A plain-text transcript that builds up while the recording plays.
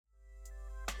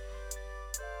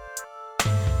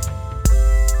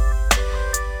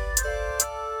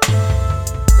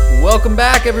Welcome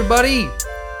back, everybody.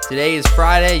 Today is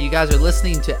Friday. You guys are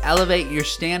listening to Elevate Your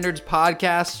Standards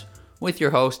podcast with your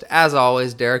host, as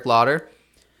always, Derek Lauder.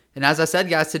 And as I said,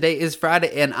 guys, today is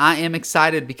Friday, and I am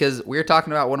excited because we're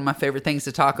talking about one of my favorite things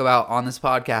to talk about on this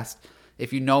podcast.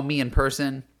 If you know me in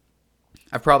person,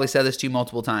 I've probably said this to you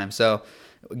multiple times. So,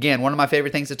 again, one of my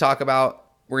favorite things to talk about.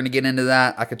 We're going to get into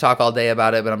that. I could talk all day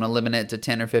about it, but I'm going to limit it to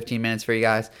 10 or 15 minutes for you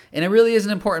guys. And it really is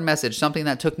an important message, something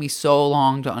that took me so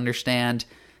long to understand.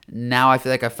 Now I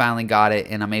feel like I finally got it,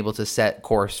 and I'm able to set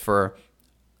course for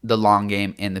the long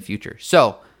game in the future.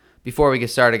 So before we get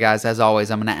started, guys, as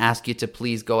always, I'm going to ask you to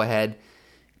please go ahead,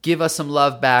 give us some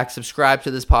love back, subscribe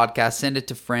to this podcast, send it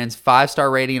to friends.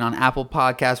 5-star rating on Apple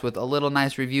Podcasts with a little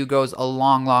nice review goes a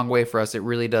long, long way for us. It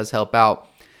really does help out.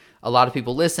 A lot of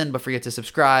people listen but forget to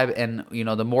subscribe, and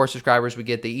the more subscribers we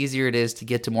get, the easier it is to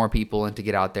get to more people and to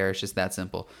get out there. It's just that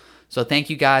simple. So thank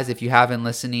you guys if you have been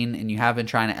listening and you have been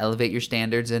trying to elevate your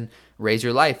standards and raise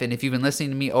your life. And if you've been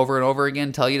listening to me over and over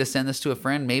again, tell you to send this to a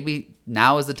friend, maybe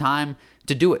now is the time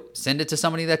to do it. Send it to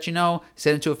somebody that you know,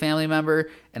 send it to a family member,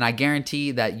 and I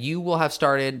guarantee that you will have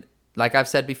started, like I've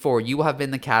said before, you will have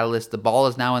been the catalyst. The ball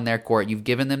is now in their court. You've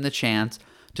given them the chance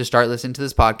to start listening to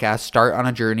this podcast, start on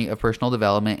a journey of personal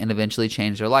development, and eventually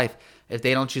change their life. If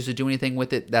they don't choose to do anything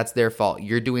with it, that's their fault.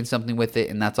 You're doing something with it,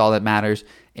 and that's all that matters.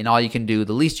 And all you can do,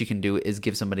 the least you can do, is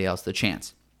give somebody else the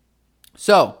chance.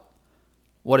 So,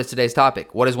 what is today's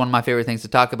topic? What is one of my favorite things to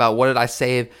talk about? What did I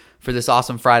save for this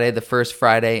awesome Friday, the first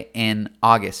Friday in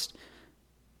August?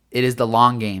 It is the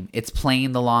long game. It's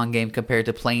playing the long game compared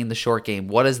to playing the short game.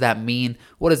 What does that mean?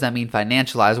 What does that mean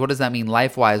financial-wise? What does that mean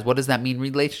life-wise? What does that mean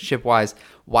relationship-wise?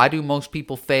 Why do most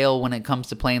people fail when it comes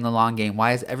to playing the long game?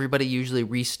 Why is everybody usually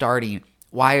restarting?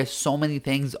 Why are so many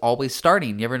things always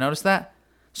starting? You ever notice that?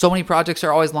 So many projects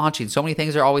are always launching. So many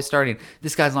things are always starting.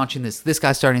 This guy's launching this. This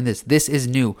guy's starting this. This is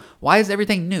new. Why is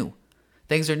everything new?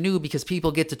 Things are new because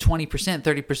people get to 20%,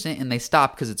 30%, and they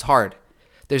stop because it's hard.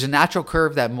 There's a natural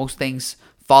curve that most things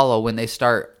follow when they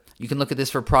start. You can look at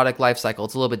this for product life cycle.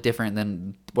 It's a little bit different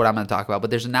than what I'm going to talk about, but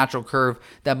there's a natural curve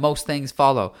that most things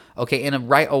follow. Okay, and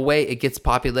right away it gets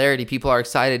popularity. People are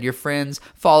excited. Your friends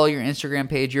follow your Instagram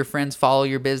page. Your friends follow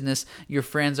your business. Your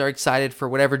friends are excited for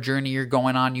whatever journey you're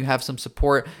going on. You have some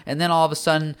support, and then all of a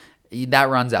sudden that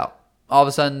runs out. All of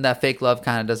a sudden that fake love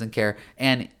kind of doesn't care.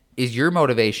 And is your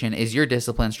motivation, is your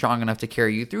discipline strong enough to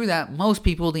carry you through that? Most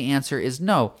people, the answer is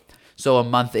no. So a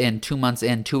month in, 2 months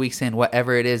in, 2 weeks in,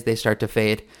 whatever it is, they start to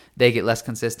fade. They get less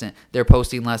consistent. They're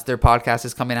posting less. Their podcast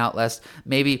is coming out less.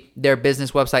 Maybe their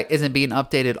business website isn't being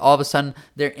updated. All of a sudden,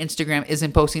 their Instagram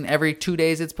isn't posting every 2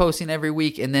 days. It's posting every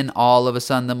week. And then all of a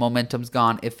sudden, the momentum's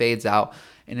gone. It fades out.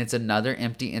 And it's another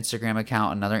empty Instagram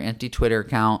account, another empty Twitter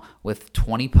account with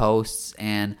 20 posts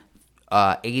and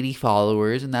 80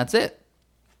 followers. And that's it.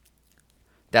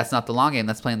 That's not the long game.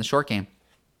 That's playing the short game.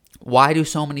 Why do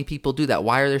so many people do that?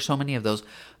 Why are there so many of those?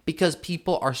 Because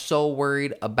people are so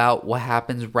worried about what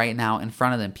happens right now in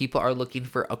front of them. People are looking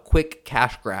for a quick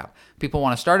cash grab. People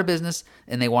want to start a business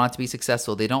and they want it to be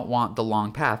successful. They don't want the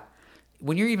long path.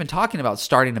 When you're even talking about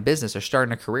starting a business or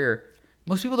starting a career,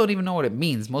 most people don't even know what it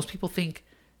means. Most people think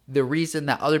the reason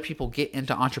that other people get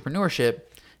into entrepreneurship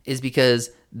is because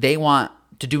they want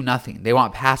to do nothing. They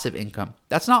want passive income.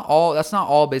 That's not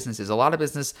all businesses. A lot of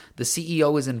business, the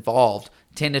CEO is involved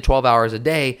 10 to 12 hours a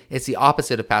day. It's the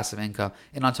opposite of passive income.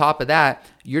 And on top of that,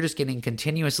 you're just getting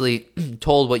continuously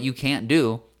told what you can't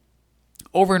do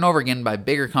over and over again by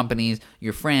bigger companies,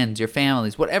 your friends, your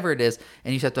families, whatever it is,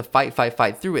 and you just have to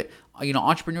fight through it.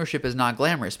 Entrepreneurship is not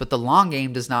glamorous, but the long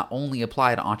game does not only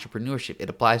apply to entrepreneurship. It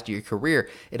applies to your career.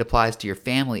 It applies to your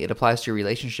family. It applies to your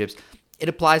relationships. It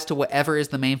applies to whatever is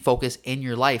the main focus in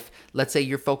your life. Let's say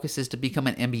your focus is to become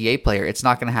an NBA player. It's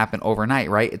not going to happen overnight,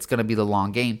 right? It's going to be the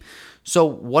long game. So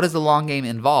what does the long game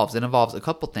involve? It involves a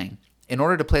couple things. In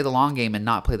order to play the long game and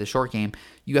not play the short game,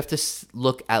 you have to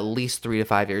look at least 3 to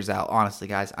 5 years out, honestly,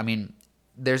 guys. I mean,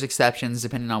 there's exceptions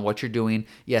depending on what you're doing.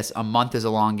 Yes, a month is a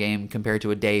long game compared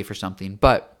to a day for something.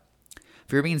 But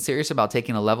if you're being serious about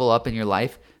taking a level up in your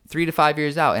life, 3 to 5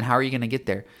 years out, and how are you going to get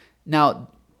there? Now,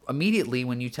 immediately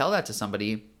when you tell that to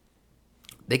somebody,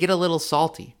 they get a little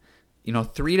salty.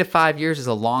 3 to 5 years is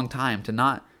a long time.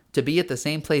 To be at the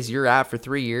same place you're at for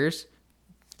 3 years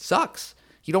sucks.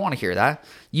 You don't want to hear that.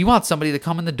 You want somebody to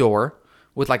come in the door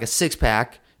with like a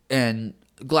 6-pack and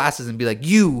glasses and be like,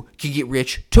 you can get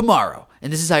rich tomorrow.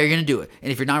 And this is how you're going to do it.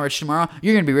 And if you're not rich tomorrow,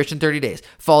 you're going to be rich in 30 days.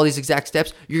 Follow these exact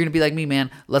steps. You're going to be like me, man.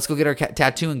 Let's go get our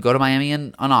tattoo and go to Miami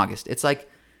on August. It's like,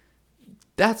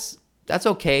 that's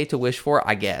okay to wish for,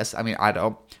 I guess. I mean, I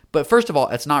don't. But first of all,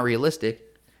 it's not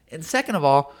realistic. And second of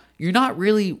all, you're not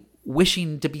really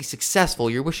wishing to be successful.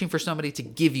 You're wishing for somebody to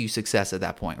give you success at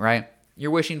that point, right?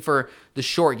 You're wishing for the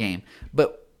short game.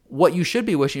 But what you should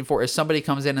be wishing for is somebody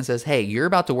comes in and says, hey, you're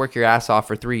about to work your ass off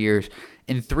for 3 years.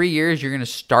 In 3 years, you're going to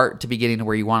start to be getting to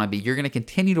where you want to be. You're going to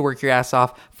continue to work your ass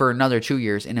off for another 2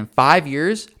 years. And in 5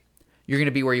 years, you're going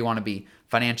to be where you want to be,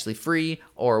 financially free,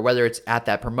 or whether it's at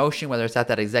that promotion, whether it's at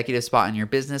that executive spot in your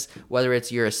business, whether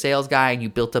it's you're a sales guy and you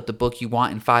built up the book you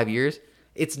want in 5 years.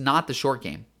 It's not the short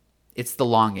game. It's the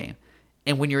long game.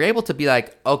 And when you're able to be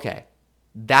like, okay,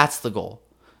 that's the goal.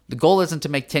 The goal isn't to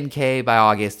make 10K by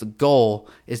August. The goal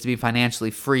is to be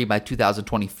financially free by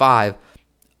 2025.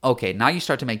 Okay, now you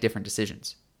start to make different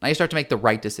decisions. Now you start to make the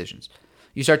right decisions.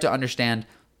 You start to understand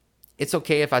it's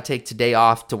okay if I take today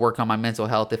off to work on my mental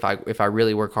health if I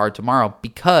really work hard tomorrow,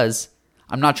 because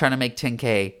I'm not trying to make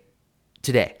 10K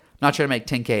today. I'm not trying to make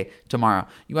 10K tomorrow.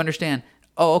 You understand,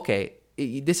 oh, okay,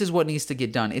 this is what needs to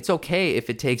get done. It's okay if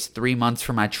it takes 3 months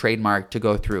for my trademark to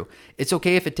go through. It's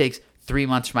okay if it takes 3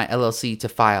 months for my LLC to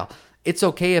file. It's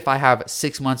okay if I have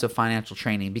 6 months of financial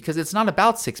training, because it's not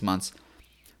about 6 months.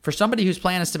 For somebody whose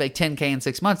plan is to make 10K in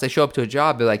 6 months, they show up to a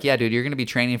job, they're like, yeah, dude, you're going to be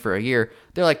training for a year.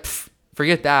 They're like,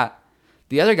 forget that.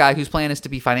 The other guy whose plan is to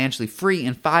be financially free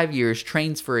in 5 years,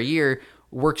 trains for a year,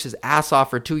 works his ass off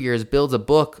for 2 years, builds a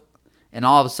book, and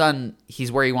all of a sudden,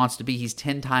 he's where he wants to be. He's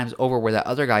 10 times over where that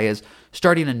other guy is,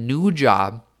 starting a new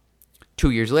job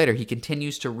 2 years later. He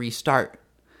continues to restart.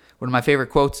 One of my favorite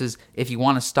quotes is, if you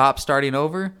want to stop starting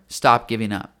over, stop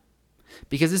giving up.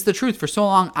 Because it's the truth. For so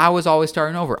long, I was always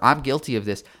starting over. I'm guilty of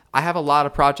this. I have a lot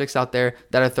of projects out there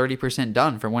that are 30%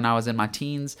 done from when I was in my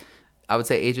teens. I would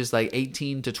say ages like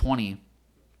 18 to 20,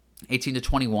 18 to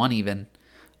 21 even.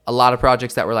 A lot of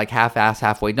projects that were like half-ass,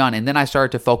 halfway done. And then I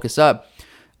started to focus up.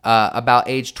 About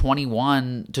age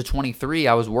 21 to 23,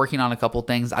 I was working on a couple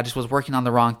things. I just was working on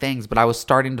the wrong things, but I was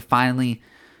starting to finally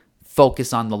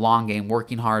focus on the long game,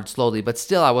 working hard slowly, but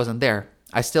still I wasn't there.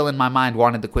 I still in my mind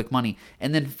wanted the quick money.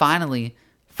 And then finally,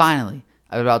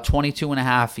 at about 22 and a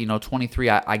half, 23,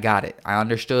 I got it. I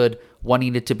understood what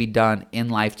needed to be done in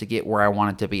life to get where I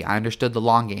wanted to be. I understood the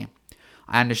long game.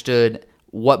 I understood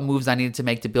what moves I needed to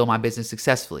make to build my business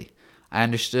successfully. I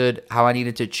understood how I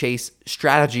needed to chase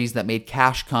strategies that made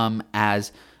cash come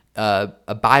as a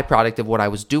byproduct of what I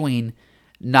was doing,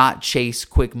 not chase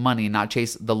quick money, not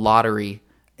chase the lottery.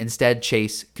 Instead,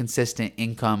 chase consistent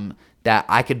income that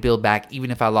I could build back even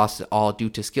if I lost it all due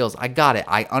to skills. I got it.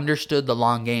 I understood the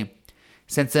long game.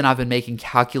 Since then, I've been making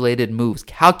calculated moves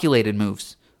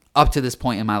up to this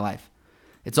point in my life.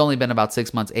 It's only been about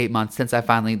 6 months, 8 months since I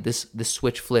finally, this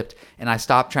switch flipped and I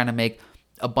stopped trying to make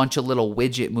a bunch of little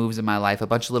widget moves in my life, a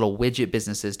bunch of little widget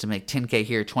businesses to make 10K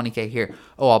here, 20K here.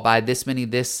 Oh, I'll buy this many,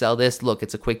 this, sell this. Look,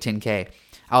 it's a quick 10K.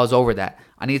 I was over that.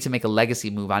 I needed to make a legacy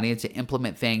move. I needed to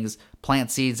implement things,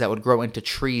 plant seeds that would grow into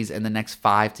trees in the next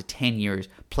 5 to 10 years,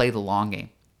 play the long game.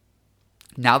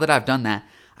 Now that I've done that,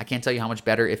 I can't tell you how much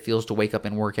better it feels to wake up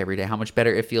and work every day, how much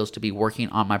better it feels to be working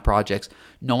on my projects,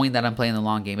 knowing that I'm playing the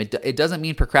long game. It doesn't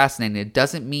mean procrastinating. It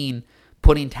doesn't mean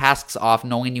putting tasks off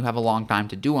knowing you have a long time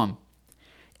to do them.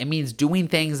 It means doing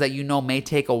things that you know may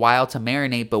take a while to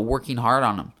marinate, but working hard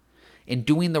on them. And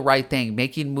doing the right thing,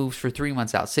 making moves for 3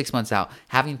 months out, 6 months out,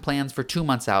 having plans for 2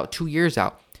 months out, 2 years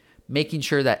out, making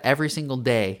sure that every single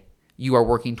day you are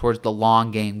working towards the long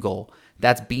game goal.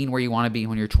 That's being where you want to be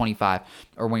when you're 25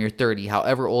 or when you're 30,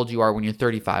 however old you are when you're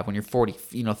 35, when you're 40,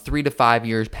 3 to 5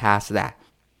 years past that.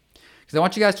 Because I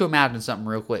want you guys to imagine something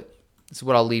real quick. This is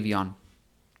what I'll leave you on.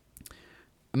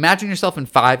 Imagine yourself in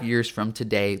 5 years from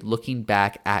today looking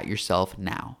back at yourself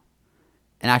now.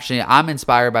 And actually, I'm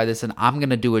inspired by this, and I'm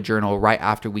going to do a journal right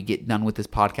after we get done with this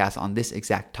podcast on this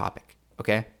exact topic,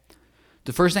 okay?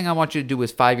 The first thing I want you to do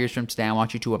is 5 years from today, I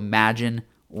want you to imagine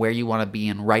where you want to be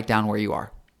and write down where you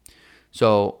are.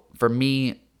 So for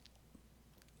me,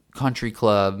 country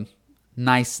club,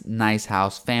 nice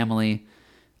house, family.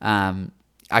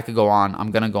 I could go on. I'm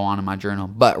going to go on in my journal.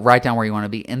 But write down where you want to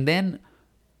be. And then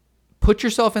put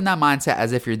yourself in that mindset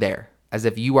as if you're there, as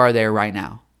if you are there right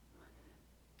now.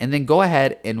 And then go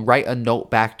ahead and write a note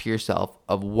back to yourself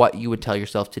of what you would tell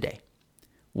yourself today.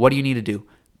 What do you need to do?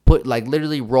 Put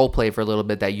literally role play for a little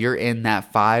bit that you're in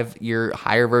that 5-year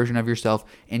higher version of yourself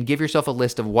and give yourself a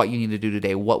list of what you need to do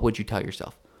today. What would you tell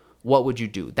yourself? What would you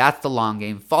do? That's the long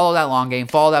game. Follow that long game.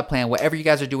 Follow that plan. Whatever you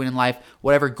guys are doing in life,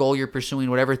 whatever goal you're pursuing,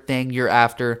 whatever thing you're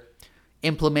after,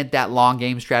 implement that long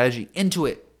game strategy into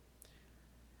it.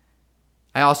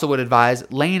 I also would advise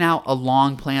laying out a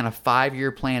long plan, a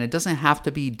 5-year plan. It doesn't have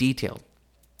to be detailed.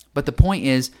 But the point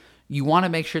is, you want to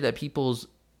make sure that people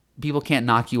can't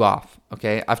knock you off,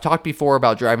 okay? I've talked before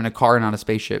about driving a car and not a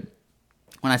spaceship.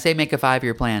 When I say make a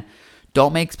 5-year plan,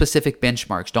 Don't make specific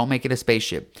benchmarks. Don't make it a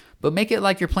spaceship. But make it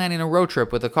like you're planning a road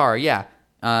trip with a car. Yeah,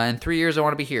 in 3 years I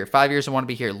want to be here. 5 years I want to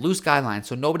be here. Loose guidelines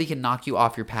so nobody can knock you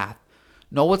off your path.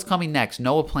 Know what's coming next.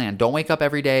 Know a plan. Don't wake up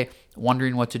every day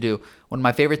wondering what to do. One of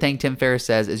my favorite things Tim Ferriss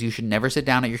says is you should never sit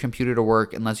down at your computer to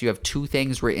work unless you have 2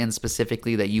 things written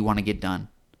specifically that you want to get done.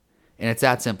 And it's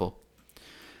that simple.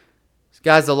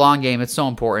 Guys, the long game, it's so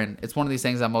important. It's one of these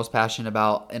things I'm most passionate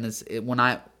about. And when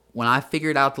I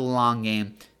figured out the long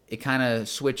game, it kind of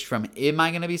switched from, am I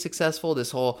going to be successful?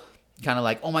 This whole kind of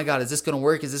like, oh my God, is this going to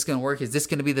work? Is this going to work? Is this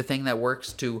going to be the thing that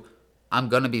works? To, I'm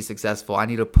going to be successful. I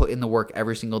need to put in the work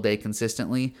every single day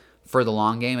consistently for the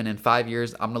long game. And in 5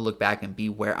 years, I'm going to look back and be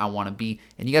where I want to be.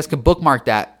 And you guys can bookmark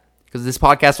that because this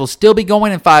podcast will still be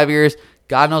going in 5 years.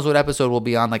 God knows what episode we'll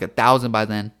be on, like 1,000 by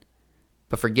then.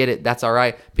 But forget it. That's all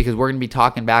right because we're going to be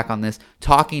talking back on this,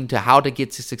 talking to how to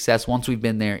get to success once we've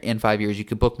been there in 5 years. You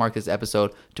can bookmark this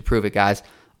episode to prove it, guys.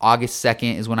 August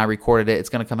 2nd is when I recorded it. It's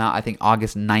going to come out, I think,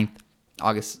 August 9th,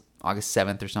 August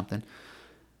 7th or something.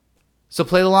 So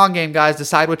play the long game, guys.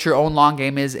 Decide what your own long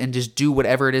game is and just do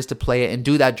whatever it is to play it and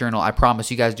do that journal. I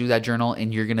promise you guys, do that journal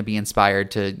and you're going to be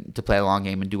inspired to play a long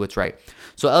game and do what's right.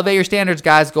 So elevate your standards,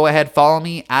 guys. Go ahead, follow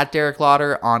me at Derek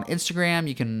Lauder on Instagram.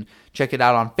 You can check it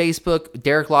out on Facebook,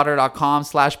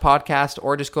 dereklauder.com/podcast,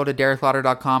 or just go to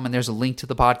dereklauder.com and there's a link to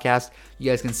the podcast.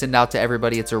 You guys can send out to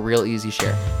everybody. It's a real easy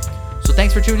share. So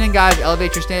thanks for tuning in, guys.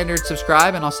 Elevate your standards,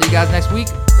 subscribe, and I'll see you guys next week.